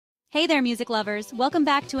Hey there, music lovers! Welcome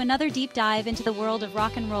back to another deep dive into the world of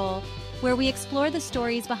rock and roll, where we explore the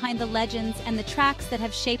stories behind the legends and the tracks that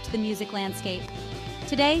have shaped the music landscape.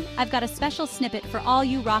 Today, I've got a special snippet for all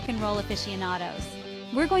you rock and roll aficionados.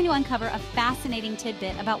 We're going to uncover a fascinating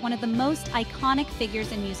tidbit about one of the most iconic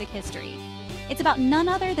figures in music history. It's about none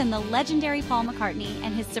other than the legendary Paul McCartney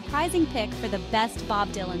and his surprising pick for the best Bob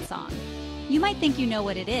Dylan song. You might think you know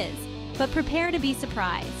what it is, but prepare to be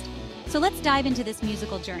surprised. So let's dive into this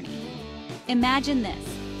musical journey. Imagine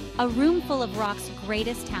this, a room full of rock's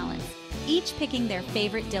greatest talents, each picking their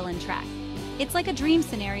favorite Dylan track. It's like a dream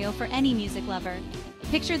scenario for any music lover.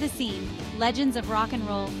 Picture the scene, legends of rock and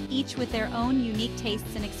roll, each with their own unique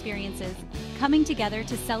tastes and experiences, coming together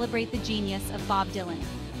to celebrate the genius of Bob Dylan.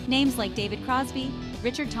 Names like David Crosby,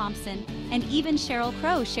 Richard Thompson, and even Sheryl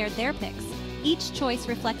Crow shared their picks, each choice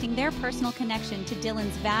reflecting their personal connection to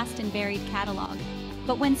Dylan's vast and varied catalog.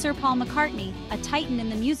 But when Sir Paul McCartney, a titan in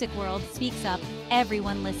the music world, speaks up,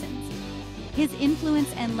 everyone listens. His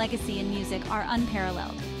influence and legacy in music are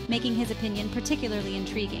unparalleled, making his opinion particularly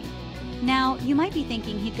intriguing. Now, you might be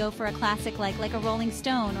thinking he'd go for a classic like a Rolling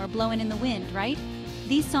Stone or Blowin' in the Wind, right?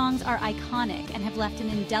 These songs are iconic and have left an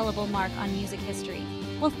indelible mark on music history.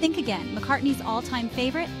 Well, think again, McCartney's all-time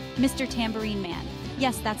favorite, Mr. Tambourine Man.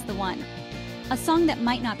 Yes, that's the one. A song that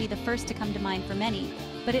might not be the first to come to mind for many,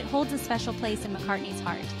 but it holds a special place in McCartney's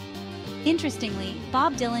heart. Interestingly,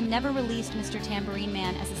 Bob Dylan never released Mr. Tambourine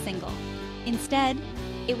Man as a single. Instead,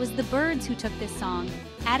 it was the Byrds who took this song,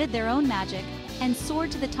 added their own magic, and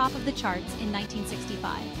soared to the top of the charts in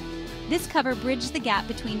 1965. This cover bridged the gap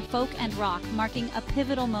between folk and rock, marking a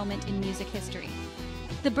pivotal moment in music history.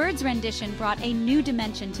 The Byrds' rendition brought a new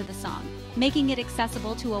dimension to the song, making it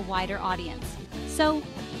accessible to a wider audience. So,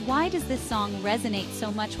 why does this song resonate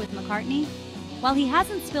so much with McCartney? While he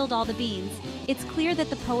hasn't spilled all the beans, it's clear that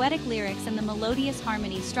the poetic lyrics and the melodious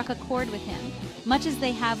harmony struck a chord with him, much as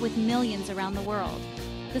they have with millions around the world.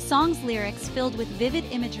 The song's lyrics, filled with vivid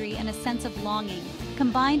imagery and a sense of longing,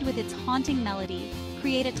 combined with its haunting melody,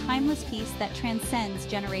 create a timeless piece that transcends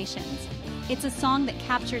generations. It's a song that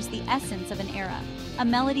captures the essence of an era, a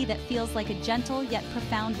melody that feels like a gentle yet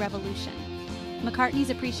profound revolution. McCartney's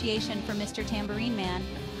appreciation for Mr. Tambourine Man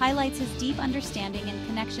highlights his deep understanding and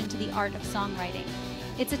connection to the art of songwriting.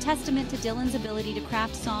 It's a testament to Dylan's ability to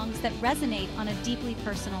craft songs that resonate on a deeply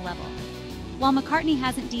personal level. While McCartney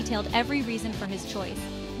hasn't detailed every reason for his choice,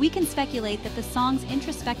 we can speculate that the song's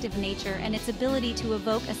introspective nature and its ability to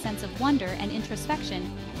evoke a sense of wonder and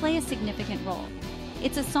introspection play a significant role.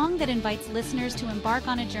 It's a song that invites listeners to embark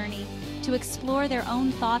on a journey, to explore their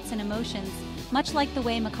own thoughts and emotions, much like the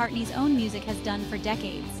way McCartney's own music has done for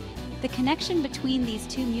decades. The connection between these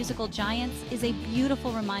two musical giants is a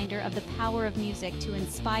beautiful reminder of the power of music to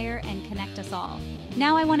inspire and connect us all.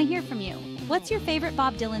 Now I want to hear from you. What's your favorite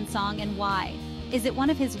Bob Dylan song and why? Is it one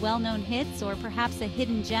of his well-known hits or perhaps a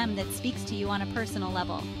hidden gem that speaks to you on a personal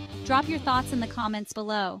level? Drop your thoughts in the comments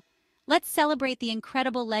below. Let's celebrate the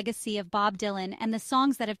incredible legacy of Bob Dylan and the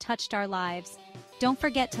songs that have touched our lives. Don't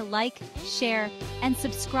forget to like, share, and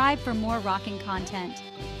subscribe for more rocking content.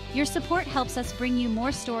 Your support helps us bring you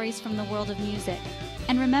more stories from the world of music.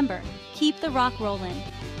 And remember, keep the rock rolling.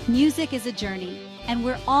 Music is a journey, and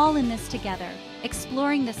we're all in this together,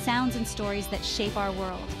 exploring the sounds and stories that shape our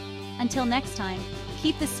world. Until next time,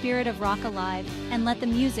 keep the spirit of rock alive and let the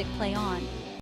music play on.